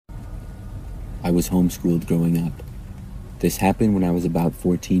I was homeschooled growing up. This happened when I was about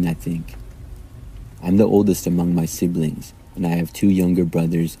 14, I think. I'm the oldest among my siblings, and I have 2 younger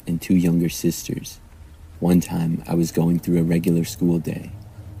brothers and 2 younger sisters. One time, I was going through a regular school day.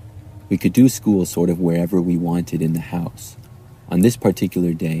 We could do school sort of wherever we wanted in the house. On this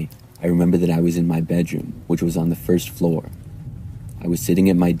particular day, I remember that I was in my bedroom, which was on the first floor. I was sitting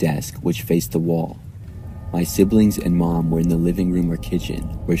at my desk, which faced the wall. My siblings and mom were in the living room or kitchen,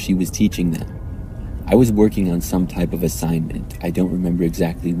 where she was teaching them. I was working on some type of assignment. I don't remember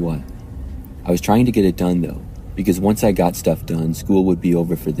exactly what. I was trying to get it done though, because once I got stuff done, school would be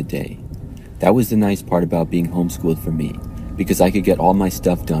over for the day. That was the nice part about being homeschooled for me, because I could get all my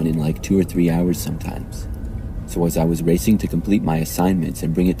stuff done in like 2 or 3 hours sometimes. So as I was racing to complete my assignments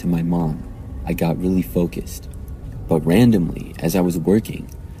and bring it to my mom, I got really focused. But randomly, as I was working,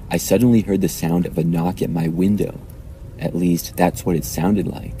 I suddenly heard the sound of a knock at my window. At least, that's what it sounded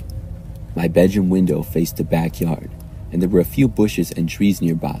like. My bedroom window faced the backyard, and there were a few bushes and trees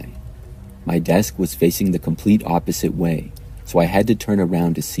nearby. My desk was facing the complete opposite way, so I had to turn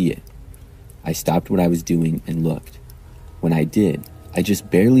around to see it. I stopped what I was doing and looked. When I did, I just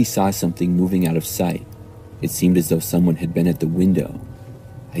barely saw something moving out of sight. It seemed as though someone had been at the window.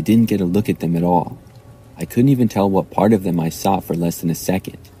 I didn't get a look at them at all. I couldn't even tell what part of them I saw for less than a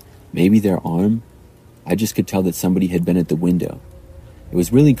second. Maybe their arm? I just could tell that somebody had been at the window. It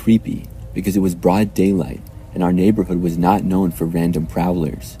was really creepy because it was broad daylight and our neighborhood was not known for random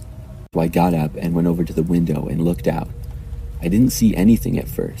prowlers. So I got up and went over to the window and looked out. I didn't see anything at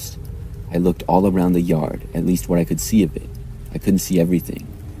first. I looked all around the yard, at least what I could see of it. I couldn't see everything,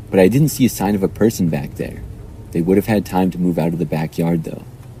 but I didn't see a sign of a person back there. They would have had time to move out of the backyard though.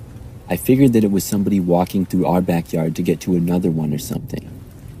 I figured that it was somebody walking through our backyard to get to another one or something.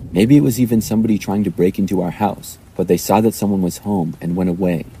 Maybe it was even somebody trying to break into our house, but they saw that someone was home and went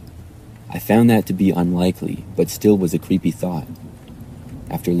away. I found that to be unlikely, but still was a creepy thought.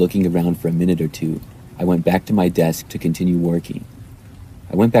 After looking around for a minute or two, I went back to my desk to continue working.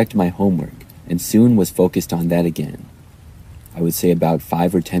 I went back to my homework, and soon was focused on that again. I would say about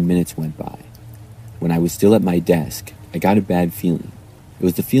 5 or 10 minutes went by. When I was still at my desk, I got a bad feeling. It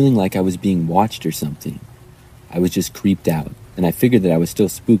was the feeling like I was being watched or something. I was just creeped out, and I figured that I was still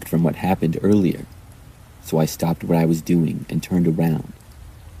spooked from what happened earlier. So I stopped what I was doing and turned around.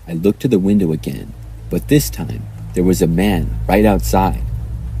 I looked to the window again, but this time, there was a man right outside.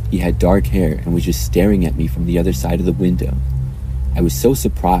 He had dark hair and was just staring at me from the other side of the window. I was so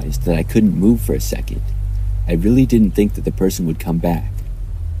surprised that I couldn't move for a second. I really didn't think that the person would come back.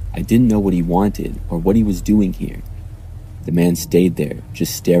 I didn't know what he wanted or what he was doing here. The man stayed there,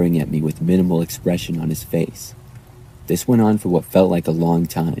 just staring at me with minimal expression on his face. This went on for what felt like a long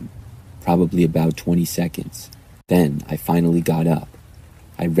time, probably about 20 seconds. Then I finally got up.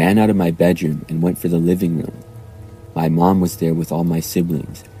 I ran out of my bedroom and went for the living room. My mom was there with all my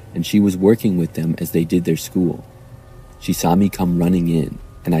siblings, and she was working with them as they did their school. She saw me come running in,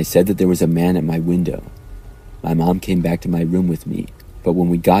 and I said that there was a man at my window. My mom came back to my room with me, but when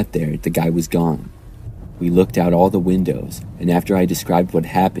we got there, the guy was gone. We looked out all the windows, and after I described what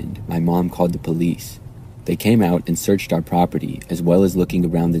happened, my mom called the police. They came out and searched our property, as well as looking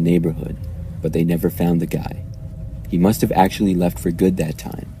around the neighborhood, but they never found the guy. He must have actually left for good that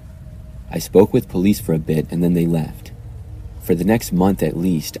time. I spoke with police for a bit, and then they left. For the next month at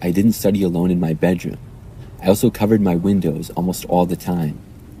least, I didn't study alone in my bedroom. I also covered my windows almost all the time.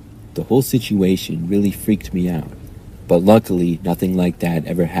 The whole situation really freaked me out, but luckily nothing like that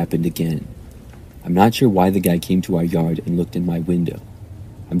ever happened again. I'm not sure why the guy came to our yard and looked in my window.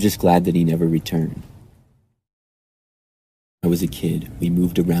 I'm just glad that he never returned. When I was a kid, we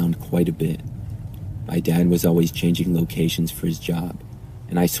moved around quite a bit. My dad was always changing locations for his job,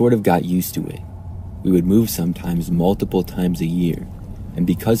 and I sort of got used to it. We would move sometimes multiple times a year, and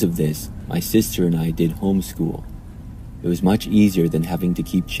because of this, my sister and I did homeschool. It was much easier than having to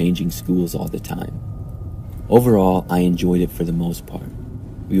keep changing schools all the time. Overall, I enjoyed it for the most part.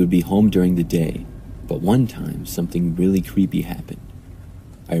 We would be home during the day, but one time something really creepy happened.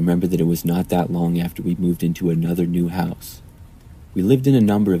 I remember that it was not that long after we moved into another new house. We lived in a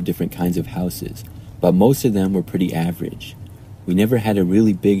number of different kinds of houses, but most of them were pretty average. We never had a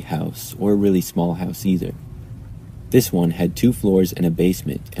really big house or a really small house either. This one had 2 floors and a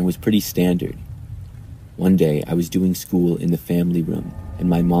basement and was pretty standard. One day I was doing school in the family room and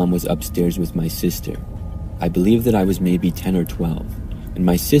my mom was upstairs with my sister. I believe that I was maybe 10 or 12, and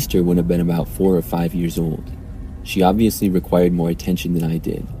my sister would have been about 4 or 5 years old. She obviously required more attention than I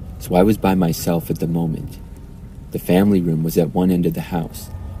did, so I was by myself at the moment. The family room was at one end of the house,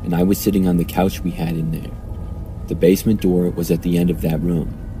 and I was sitting on the couch we had in there. The basement door was at the end of that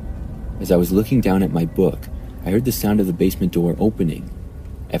room. As I was looking down at my book, I heard the sound of the basement door opening.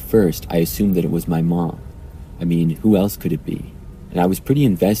 At first, I assumed that it was my mom. I mean, who else could it be? And I was pretty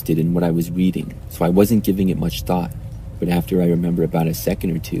invested in what I was reading, so I wasn't giving it much thought. But after I remember about a second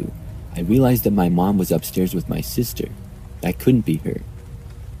or two, I realized that my mom was upstairs with my sister. That couldn't be her.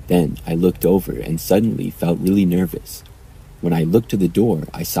 Then I looked over and suddenly felt really nervous. When I looked to the door,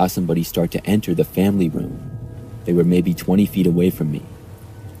 I saw somebody start to enter the family room. They were maybe 20 feet away from me.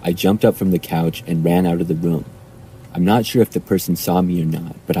 I jumped up from the couch and ran out of the room. I'm not sure if the person saw me or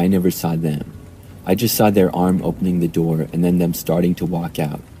not, but I never saw them. I just saw their arm opening the door and then them starting to walk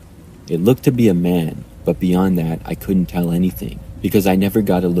out. It looked to be a man, but beyond that, I couldn't tell anything, because I never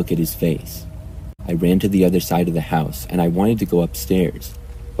got a look at his face. I ran to the other side of the house and I wanted to go upstairs,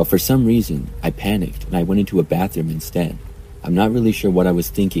 but for some reason, I panicked and I went into a bathroom instead. I'm not really sure what I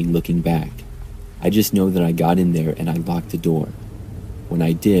was thinking looking back. I just know that I got in there and I locked the door. When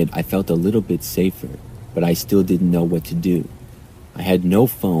I did, I felt a little bit safer, but I still didn't know what to do. I had no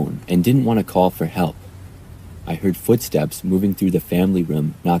phone and didn't want to call for help. I heard footsteps moving through the family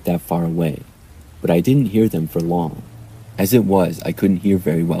room not that far away, but I didn't hear them for long. As it was, I couldn't hear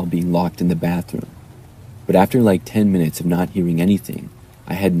very well being locked in the bathroom. But after like 10 minutes of not hearing anything,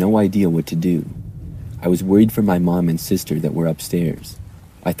 I had no idea what to do. I was worried for my mom and sister that were upstairs.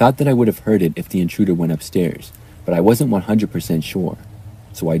 I thought that I would have heard it if the intruder went upstairs, but I wasn't 100% sure,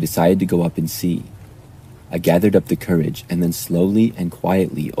 so I decided to go up and see. I gathered up the courage and then slowly and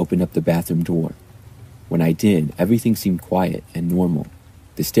quietly opened up the bathroom door. When I did, everything seemed quiet and normal.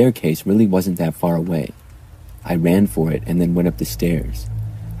 The staircase really wasn't that far away. I ran for it and then went up the stairs.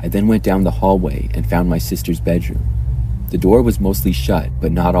 I then went down the hallway and found my sister's bedroom. The door was mostly shut,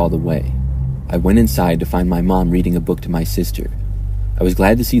 but not all the way. I went inside to find my mom reading a book to my sister. I was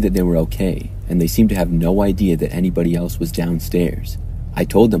glad to see that they were okay, and they seemed to have no idea that anybody else was downstairs. I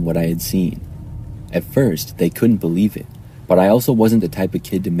told them what I had seen. At first, they couldn't believe it, but I also wasn't the type of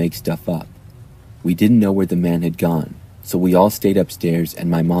kid to make stuff up. We didn't know where the man had gone, so we all stayed upstairs and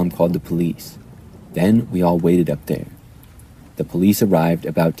my mom called the police. Then we all waited up there. The police arrived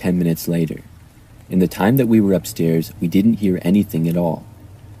about 10 minutes later. In the time that we were upstairs, we didn't hear anything at all.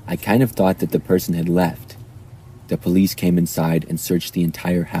 I kind of thought that the person had left. The police came inside and searched the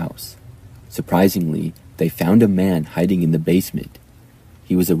entire house. Surprisingly, they found a man hiding in the basement.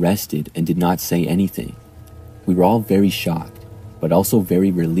 He was arrested and did not say anything. We were all very shocked, but also very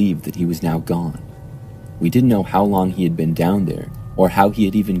relieved that he was now gone. We didn't know how long he had been down there, or how he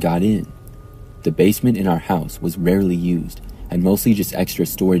had even got in. The basement in our house was rarely used, and mostly just extra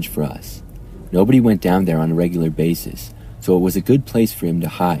storage for us. Nobody went down there on a regular basis, so it was a good place for him to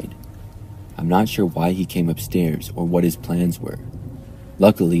hide. I'm not sure why he came upstairs or what his plans were.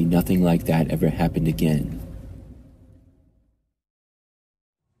 Luckily, nothing like that ever happened again.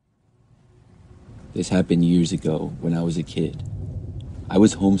 This happened years ago when I was a kid. I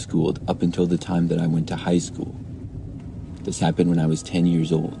was homeschooled up until the time that I went to high school. This happened when I was 10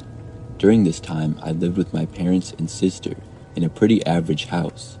 years old. During this time, I lived with my parents and sister in a pretty average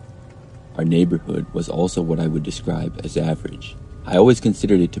house. Our neighborhood was also what I would describe as average. I always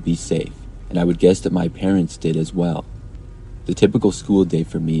considered it to be safe, and I would guess that my parents did as well. The typical school day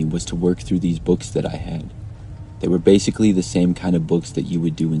for me was to work through these books that I had. They were basically the same kind of books that you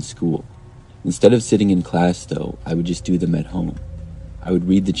would do in school. Instead of sitting in class, though, I would just do them at home. I would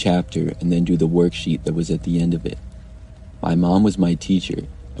read the chapter and then do the worksheet that was at the end of it. My mom was my teacher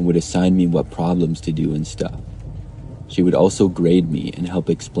and would assign me what problems to do and stuff. She would also grade me and help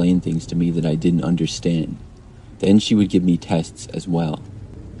explain things to me that I didn't understand. Then she would give me tests as well.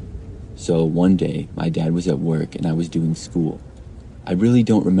 So one day, my dad was at work and I was doing school. I really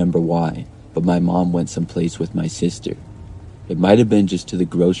don't remember why, but my mom went someplace with my sister. It might have been just to the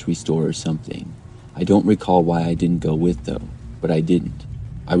grocery store or something. I don't recall why I didn't go with though, but I didn't.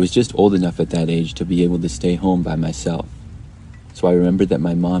 I was just old enough at that age to be able to stay home by myself. So I remember that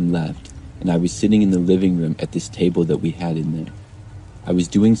my mom left, and I was sitting in the living room at this table that we had in there. I was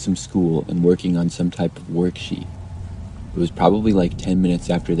doing some school and working on some type of worksheet. It was probably like 10 minutes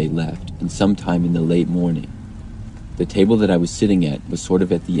after they left, and sometime in the late morning. The table that I was sitting at was sort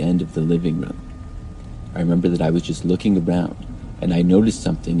of at the end of the living room. I remember that I was just looking around, and I noticed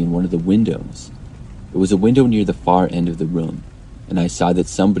something in one of the windows. It was a window near the far end of the room, and I saw that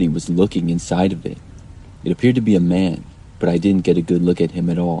somebody was looking inside of it. It appeared to be a man, but I didn't get a good look at him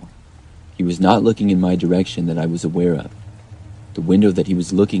at all. He was not looking in my direction that I was aware of. The window that he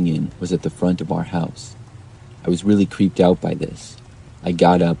was looking in was at the front of our house. I was really creeped out by this. I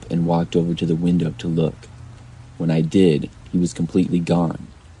got up and walked over to the window to look. When I did, he was completely gone.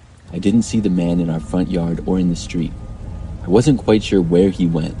 I didn't see the man in our front yard or in the street. I wasn't quite sure where he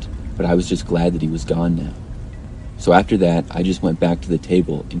went, but I was just glad that he was gone now. So after that, I just went back to the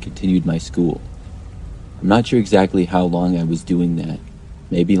table and continued my school. I'm not sure exactly how long I was doing that,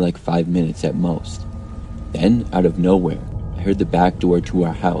 maybe like 5 minutes at most. Then, out of nowhere, I heard the back door to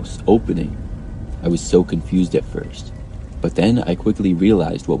our house opening. I was so confused at first, but then I quickly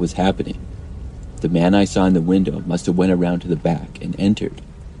realized what was happening. The man I saw in the window must have went around to the back and entered.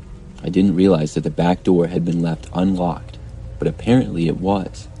 I didn't realize that the back door had been left unlocked, but apparently it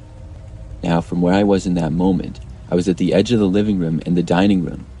was. Now, from where I was in that moment, I was at the edge of the living room and the dining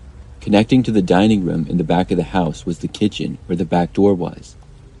room. Connecting to the dining room in the back of the house was the kitchen where the back door was.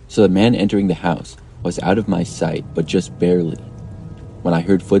 So the man entering the house was out of my sight, but just barely. When I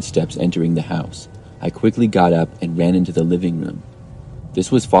heard footsteps entering the house, I quickly got up and ran into the living room.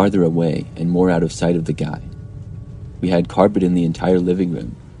 This was farther away and more out of sight of the guy. We had carpet in the entire living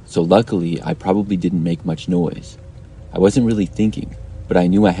room, so luckily I probably didn't make much noise. I wasn't really thinking, but I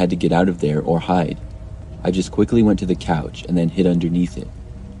knew I had to get out of there or hide. I just quickly went to the couch and then hid underneath it.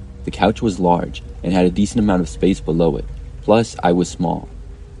 The couch was large and had a decent amount of space below it, plus I was small.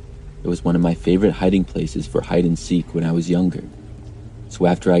 It was one of my favorite hiding places for hide and seek when I was younger. So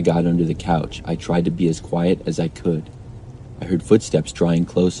after I got under the couch, I tried to be as quiet as I could. I heard footsteps drawing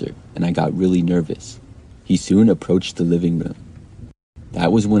closer, and I got really nervous. He soon approached the living room.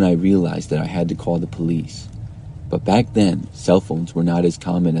 That was when I realized that I had to call the police. But back then, cell phones were not as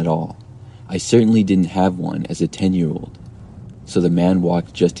common at all. I certainly didn't have one as a 10-year-old. So the man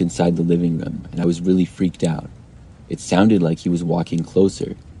walked just inside the living room, and I was really freaked out. It sounded like he was walking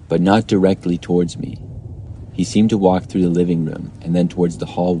closer, but not directly towards me. He seemed to walk through the living room and then towards the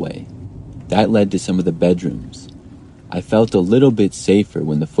hallway. That led to some of the bedrooms. I felt a little bit safer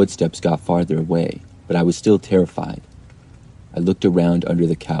when the footsteps got farther away, but I was still terrified. I looked around under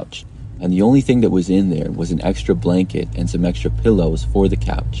the couch, and the only thing that was in there was an extra blanket and some extra pillows for the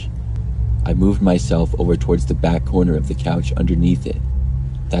couch. I moved myself over towards the back corner of the couch underneath it.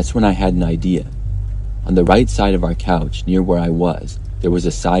 That's when I had an idea. On the right side of our couch, near where I was, there was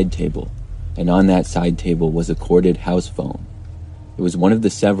a side table, and on that side table was a corded house phone. It was one of the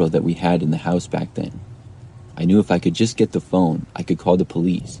several that we had in the house back then. I knew if I could just get the phone, I could call the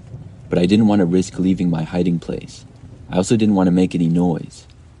police, but I didn't want to risk leaving my hiding place. I also didn't want to make any noise.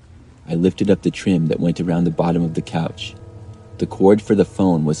 I lifted up the trim that went around the bottom of the couch. The cord for the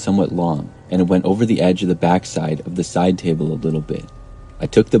phone was somewhat long, and it went over the edge of the backside of the side table a little bit. I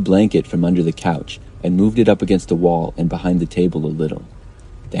took the blanket from under the couch and moved it up against the wall and behind the table a little.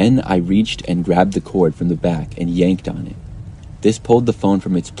 Then I reached and grabbed the cord from the back and yanked on it. This pulled the phone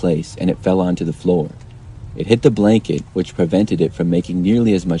from its place and it fell onto the floor. It hit the blanket, which prevented it from making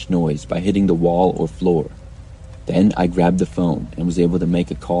nearly as much noise by hitting the wall or floor. Then I grabbed the phone and was able to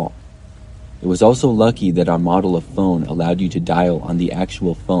make a call. It was also lucky that our model of phone allowed you to dial on the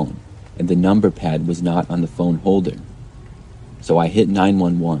actual phone, and the number pad was not on the phone holder. So I hit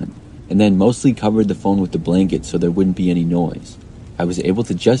 911, and then mostly covered the phone with the blanket so there wouldn't be any noise. I was able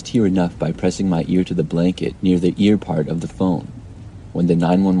to just hear enough by pressing my ear to the blanket near the ear part of the phone. When the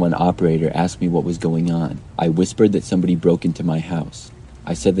 911 operator asked me what was going on, I whispered that somebody broke into my house.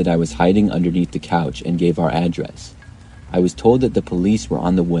 I said that I was hiding underneath the couch and gave our address. I was told that the police were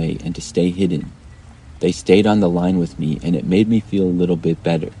on the way and to stay hidden. They stayed on the line with me, and it made me feel a little bit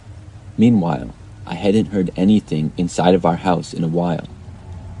better. Meanwhile, I hadn't heard anything inside of our house in a while.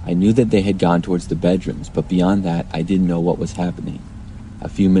 I knew that they had gone towards the bedrooms, but beyond that, I didn't know what was happening. A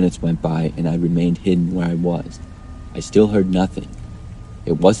few minutes went by, and I remained hidden where I was. I still heard nothing.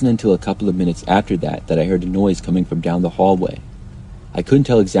 It wasn't until a couple of minutes after that I heard a noise coming from down the hallway. I couldn't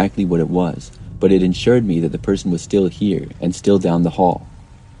tell exactly what it was, but it ensured me that the person was still here and still down the hall.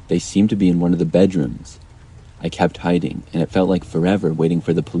 They seemed to be in one of the bedrooms. I kept hiding, and it felt like forever waiting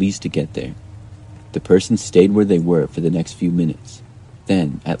for the police to get there. The person stayed where they were for the next few minutes.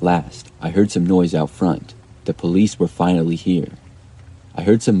 Then, at last, I heard some noise out front. The police were finally here. I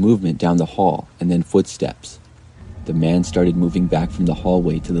heard some movement down the hall, and then footsteps. The man started moving back from the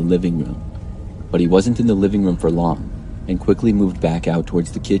hallway to the living room. But he wasn't in the living room for long, and quickly moved back out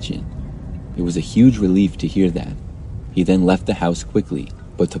towards the kitchen. It was a huge relief to hear that. He then left the house quickly,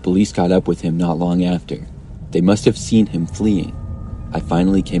 but the police caught up with him not long after. They must have seen him fleeing. I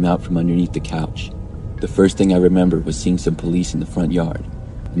finally came out from underneath the couch. The first thing I remember was seeing some police in the front yard,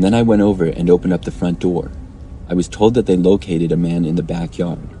 and then I went over and opened up the front door. I was told that they located a man in the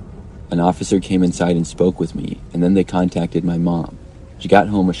backyard. An officer came inside and spoke with me, and then they contacted my mom. She got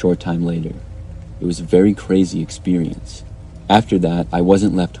home a short time later. It was a very crazy experience. After that, I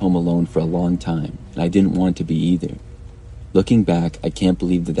wasn't left home alone for a long time, and I didn't want to be either. Looking back, I can't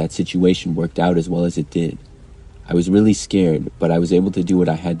believe that situation worked out as well as it did. I was really scared, but I was able to do what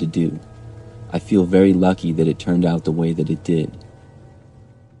I had to do. I feel very lucky that it turned out the way that it did.